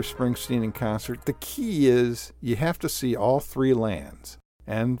see Bruce Springsteen in concert, the key is you have to see all 3 lands.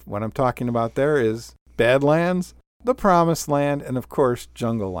 And what I'm talking about there is Badlands, the Promised Land, and of course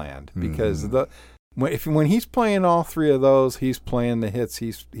Jungle Land, because when he's playing all 3 of those, he's playing the hits,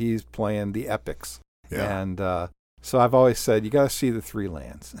 he's playing the epics, and so I've always said you got to see the 3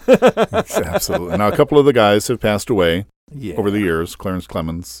 lands. Absolutely. Now a couple of the guys have passed away over the years. Clarence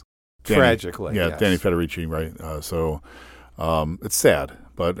Clemens, tragically, yes. Danny Federici, right? So it's sad.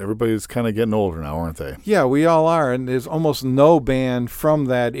 But everybody's kind of getting older now, aren't they? Yeah, we all are, and there's almost no band from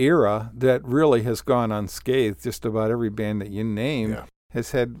that era that really has gone unscathed. Just about every band that you name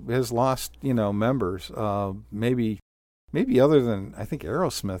has lost, members. Maybe other than, I think,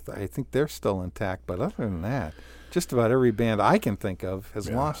 Aerosmith, I think they're still intact. But other than that, just about every band I can think of has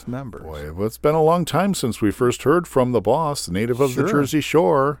lost members. Boy, well, it's been a long time since we first heard from the boss, native of the Jersey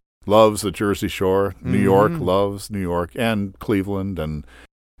Shore. Loves the Jersey Shore. New York loves New York and Cleveland. And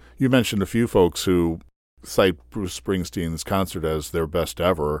you mentioned a few folks who cite Bruce Springsteen's concert as their best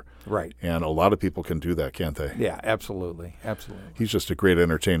ever. Right. And a lot of people can do that, can't they? Yeah, absolutely. Absolutely. He's just a great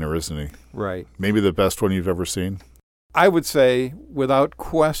entertainer, isn't he? Right. Maybe the best one you've ever seen? I would say, without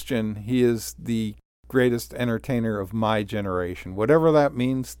question, he is the greatest entertainer of my generation. Whatever that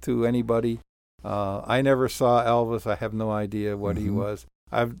means to anybody. I never saw Elvis. I have no idea what he was.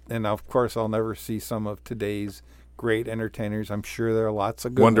 And of course, I'll never see some of today's great entertainers. I'm sure there are lots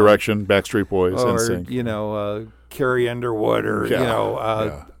of good One Direction, Backstreet Boys, or NSYNC. Carrie Underwood, or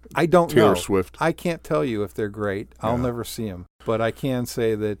I don't know. Taylor Swift. I can't tell you if they're great. I'll never see them, but I can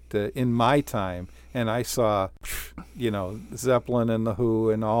say that in my time, and I saw, Zeppelin and the Who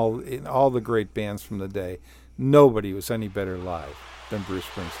and all the great bands from the day. Nobody was any better live than Bruce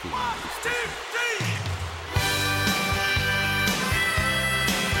Springsteen.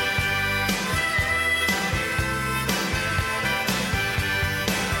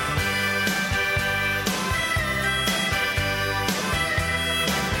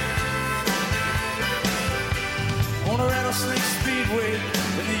 Rattlesnake Speedway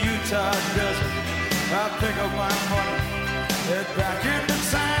in the Utah desert. I pick up my money, head back into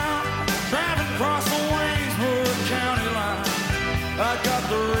town, driving across the Wayneswood County line. I got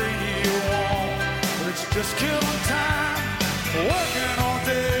the radio on, but it's just killing time. Working all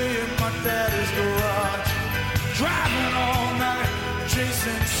day in my daddy's garage, driving all night,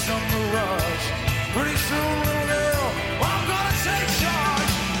 chasing some mirage. Pretty soon, little girl, I'm gonna take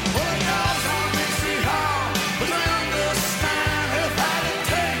charge. Well, the dogs on me see how, but they understand if I can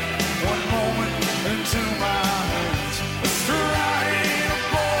take one moment into my hands. Striking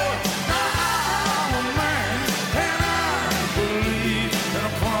aboard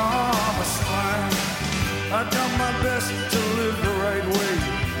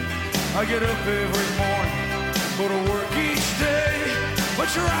I get up every morning, go to work each day, but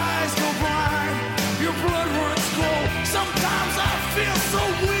your eyes go blind, your blood runs cold. Sometimes I feel so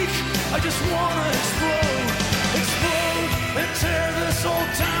weak, I just wanna explode, explode and tear this old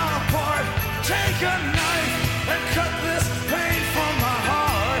town apart. Take a knife and cut this pain from my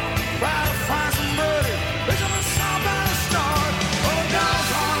heart. Try to find somebody who's gonna stop at a start. Oh, dogs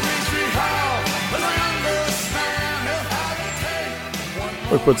on Main Street howl, but I understand he'll have to take one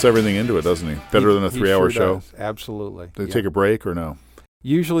more. He puts everything into it, doesn't he? Better than a He 3-hour sure show. does. Absolutely. Do they Yeah. take a break or no?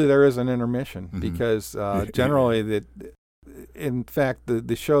 Usually there is an intermission because generally, in fact,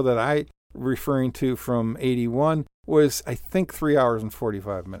 the show that I referring to from 81 was, I think, 3 hours and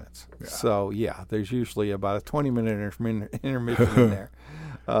 45 minutes. Yeah. So, yeah, there's usually about a 20-minute intermission in there,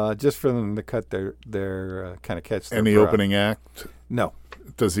 just for them to cut their kind of catch their And the breath. opening act, No.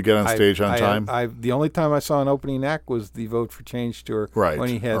 does he get on stage on time? The only time I saw an opening act was the Vote for Change tour, Right, when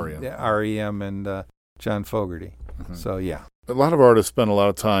he had R.E.M. R.E.M. and John Fogerty. So, yeah. A lot of artists spend a lot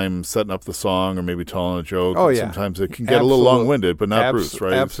of time setting up the song or maybe telling a joke. Oh, and yeah. Sometimes it can get a little long-winded, but not Bruce,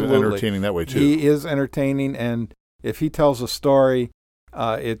 right? Absolutely. It's entertaining that way, too. He is entertaining, and if he tells a story,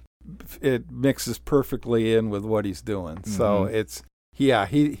 it mixes perfectly in with what he's doing. So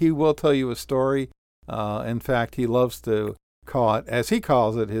he will tell you a story. In fact, he loves to call it, as he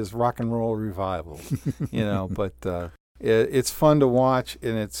calls it, his rock and roll revival. But it's fun to watch,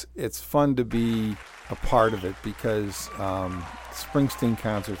 and it's fun to be a part of it because Springsteen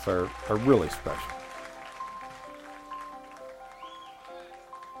concerts are really special.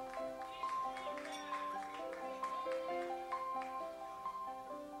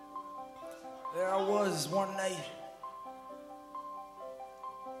 There I was one night,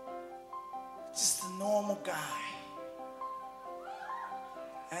 just a normal guy.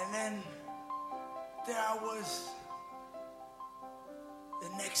 And then there I was the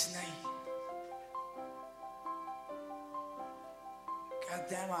next night. God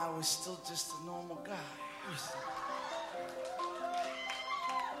damn, I was still just a normal guy.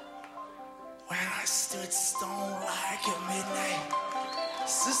 When I stood stone like at midnight,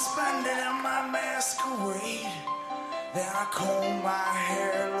 suspended in my masquerade. Then I combed my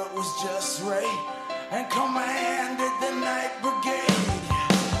hair, look was just right, and commanded the night brigade.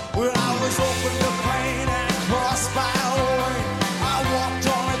 Well, I was open to pain and crossed by a way. I walked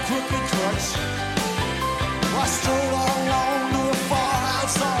on a crooked crutch. I strolled all alone to a far out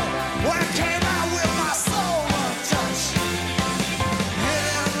zone, where I came out with my soul untouched.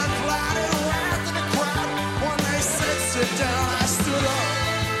 In the clouded wrath of the crowd, when they said sit down, I stood up.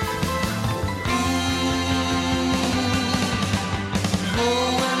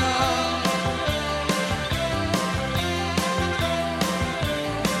 Moving up.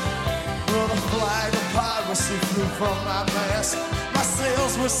 Well, the flag of piracy flew from my mast. My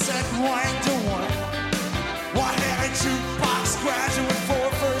sails were set wing to wing. Why had a jukebox graduate for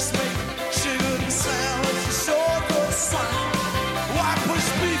first mate? Sugar and sandwich, the shore could sing. Why push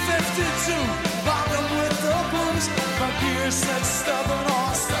B-52? Bombed them with the blues. My gear said stubborn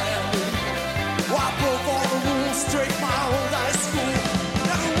or standing. Why broke all the rules straight my old high school?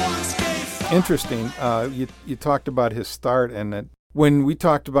 Never once gave. Interesting. You talked about his start, and that when we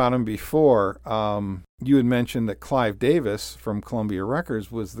talked about him before, you had mentioned that Clive Davis from Columbia Records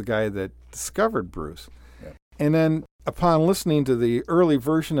was the guy that discovered Bruce. And then upon listening to the early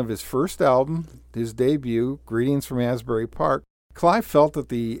version of his first album, his debut, Greetings from Asbury Park, Clive felt that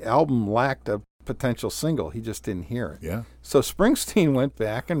the album lacked a potential single. He just didn't hear it. Yeah. So Springsteen went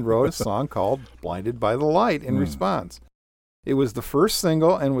back and wrote a song called Blinded by the Light in response. It was the first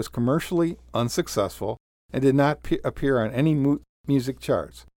single and was commercially unsuccessful and did not appear on any music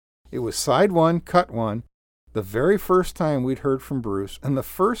charts. It was side one, cut one, the very first time we'd heard from Bruce, and the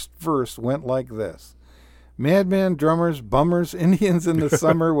first verse went like this. Madman, drummers, bummers, Indians in the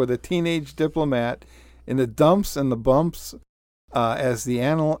summer with a teenage diplomat in the dumps and the bumps as the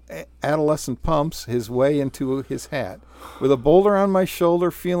adolescent pumps his way into his hat. With a boulder on my shoulder,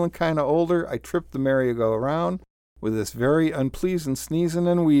 feeling kind of older, I tripped the merry-go-round. With this very unpleasant sneezing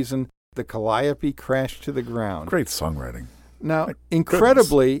and wheezing, the calliope crashed to the ground. Great songwriting. Now,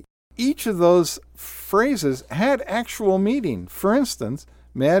 incredibly, each of those phrases had actual meaning. For instance,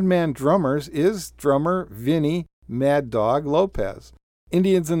 Madman Drummers is drummer Vinny Mad Dog Lopez.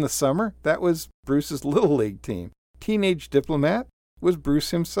 Indians in the Summer, that was Bruce's Little League team. Teenage Diplomat was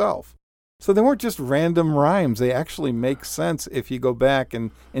Bruce himself. So they weren't just random rhymes. They actually make sense if you go back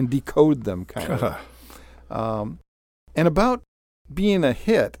and decode them, kind of. And about being a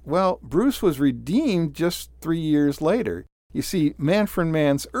hit, well, Bruce was redeemed just 3 years later. You see, Manfred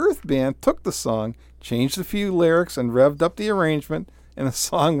Mann's Earth Band took the song, changed a few lyrics, and revved up the arrangement, and the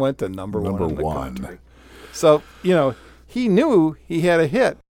song went to number one in the one. country. So, he knew he had a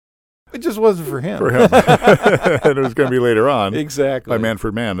hit. It just wasn't for him. And it was going to be later on. Exactly. By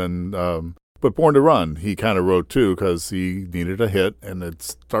Manfred Mann. And but Born to Run, he kind of wrote too because he needed a hit, and it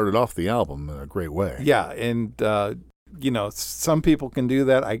started off the album in a great way. Yeah, and some people can do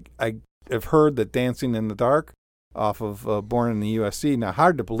that. I have heard that Dancing in the Dark off of Born in the USA. Now,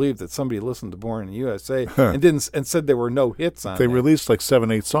 hard to believe that somebody listened to Born in the USA and said there were no hits on it. They released like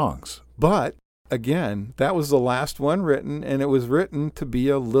 7-8 songs. But again, that was the last one written, and it was written to be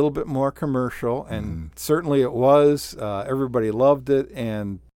a little bit more commercial, and certainly it was. Everybody loved it,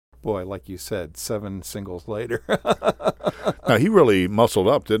 and boy, like you said, 7 singles later. Now, he really muscled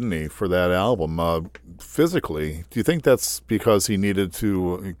up, didn't he, for that album? Physically, do you think that's because he needed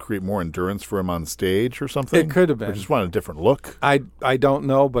to create more endurance for him on stage or something? It could have been. Or just wanted a different look? I don't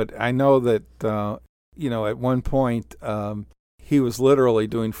know, but I know that, at one point, he was literally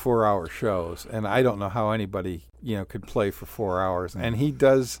doing 4-hour shows, and I don't know how anybody, could play for 4 hours. And he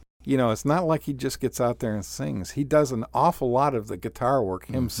does, it's not like he just gets out there and sings. He does an awful lot of the guitar work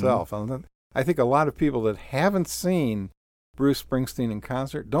himself. And I think a lot of people that haven't seen Bruce Springsteen in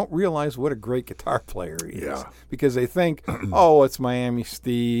concert don't realize what a great guitar player he is, because they think, oh, it's Miami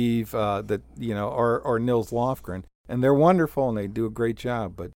Steve, or Nils Lofgren, and they're wonderful and they do a great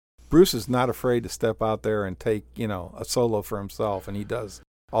job. But Bruce is not afraid to step out there and take, a solo for himself, and he does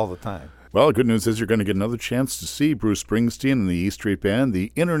all the time. Well, the good news is you're going to get another chance to see Bruce Springsteen and the E Street Band.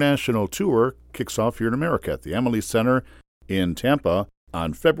 The international tour kicks off here in America at the Emily Center in Tampa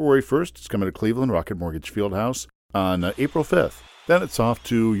on February 1st. It's coming to Cleveland, Rocket Mortgage Fieldhouse on April 5th. Then it's off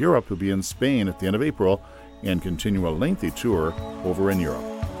to Europe. We'll be in Spain at the end of April and continue a lengthy tour over in Europe.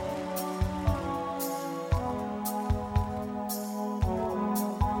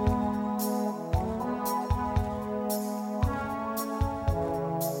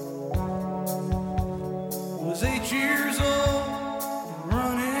 Was 8 years old,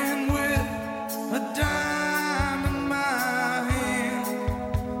 running with a dime in my hand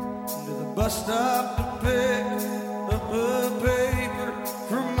to the bus stop to pick up a paper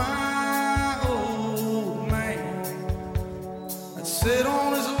from my old man. I'd sit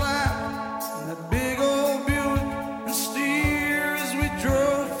on his lap in that big old Buick and steer as we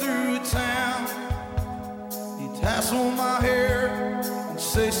drove through town. He'd tassel my hair and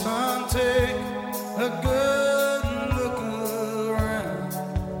say, son, take a good look around.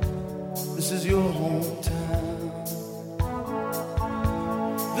 This is your hometown.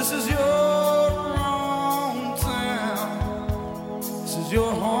 This is your hometown. This is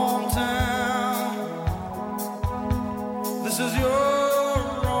your hometown. This is your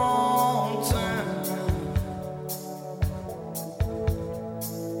hometown.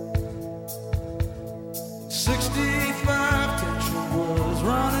 65 tension was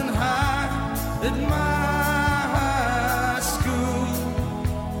running high at my high school.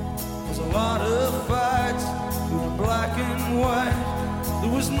 There's a lot of fights between black and white.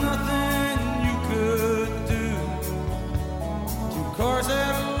 There was nothing you could do. 2 cars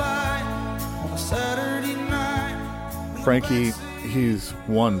had a light on a Saturday night. Frankie, he's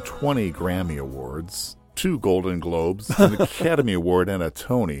won 20 Grammy Awards, 2 Golden Globes, an Academy Award, and a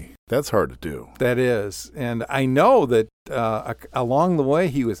Tony. That's hard to do. That is. And I know that along the way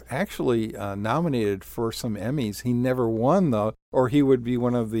he was actually nominated for some Emmys. He never won, though, or he would be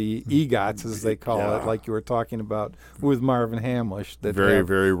one of the EGOTs, as they call it, like you were talking about with Marvin Hamlish. That very,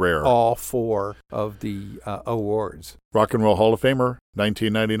 very rare. All 4 of the awards. Rock and Roll Hall of Famer,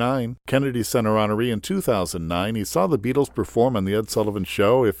 1999. Kennedy Center honoree in 2009. He saw the Beatles perform on The Ed Sullivan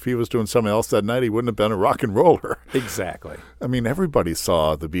Show. If he was doing something else that night, he wouldn't have been a rock and roller. Exactly. I mean, everybody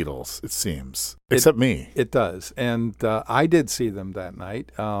saw the Beatles, it seems, except me. It does. And I did see them that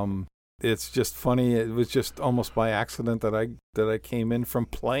night. It's just funny. It was just almost by accident that I came in from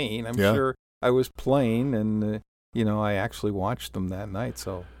playing. I'm sure I was playing, and I actually watched them that night.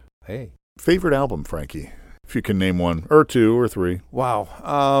 So, hey. Favorite album, Frankie? If you can name 1 or 2 or 3. Wow.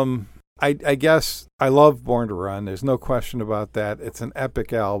 I guess I love Born to Run. There's no question about that. It's an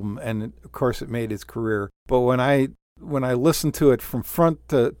epic album, and of course it made his career. But when I listened to it from front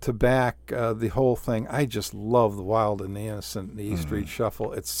to back, the whole thing, I just love The Wild and the Innocent and the E Street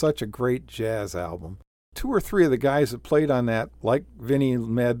Shuffle. It's such a great jazz album. 2 or 3 of the guys that played on that, like Vinny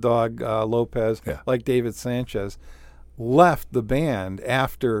Mad Dog Lopez, like David Sanchez, left the band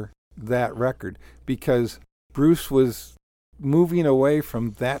after that record because Bruce was moving away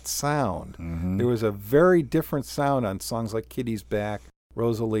from that sound. There was a very different sound on songs like Kitty's Back,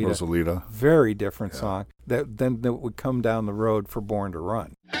 Rosalita. Very different song that would come down the road for Born to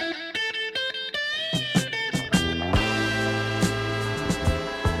Run.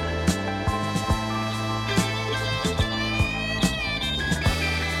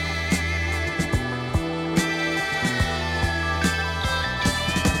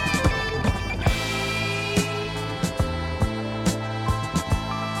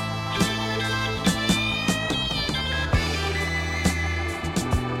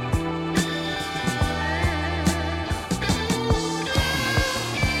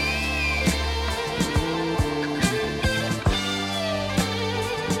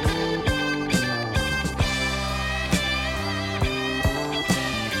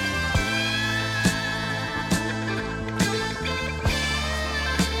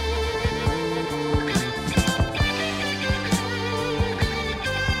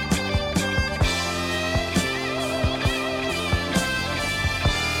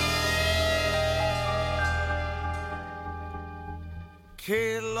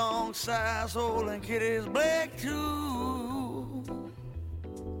 Kid long size hole and Kitty's black too.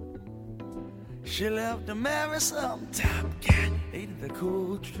 She left to marry some top cat, ain't the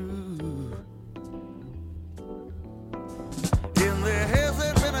cold truth. In their heads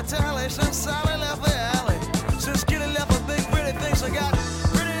there's been a tally since Sally left the alley. Since Kitty left a big pretty thing, so got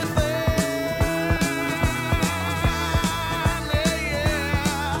pretty thing.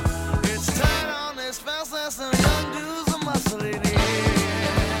 Yeah. It's tight on this fence, there's some young dudes and muscle in the air.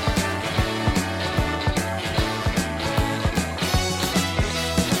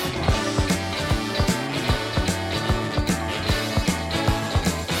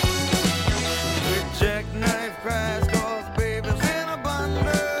 Jackknife cries 'cause baby's in a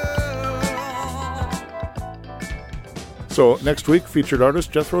bundle. So next week, featured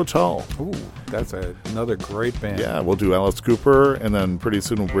artist Jethro Tull. Ooh, that's another great band. Yeah, we'll do Alice Cooper, and then pretty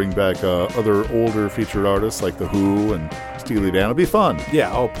soon we'll bring back other older featured artists like The Who and Steely Dan. It'll be fun.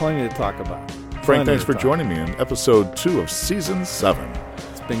 Yeah, plenty to talk about. Frank, thanks for joining me in episode 2 of Season 7.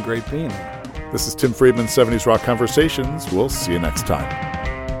 It's been great being here. This is Tim Friedman, 70s Rock Conversations. We'll see you next time.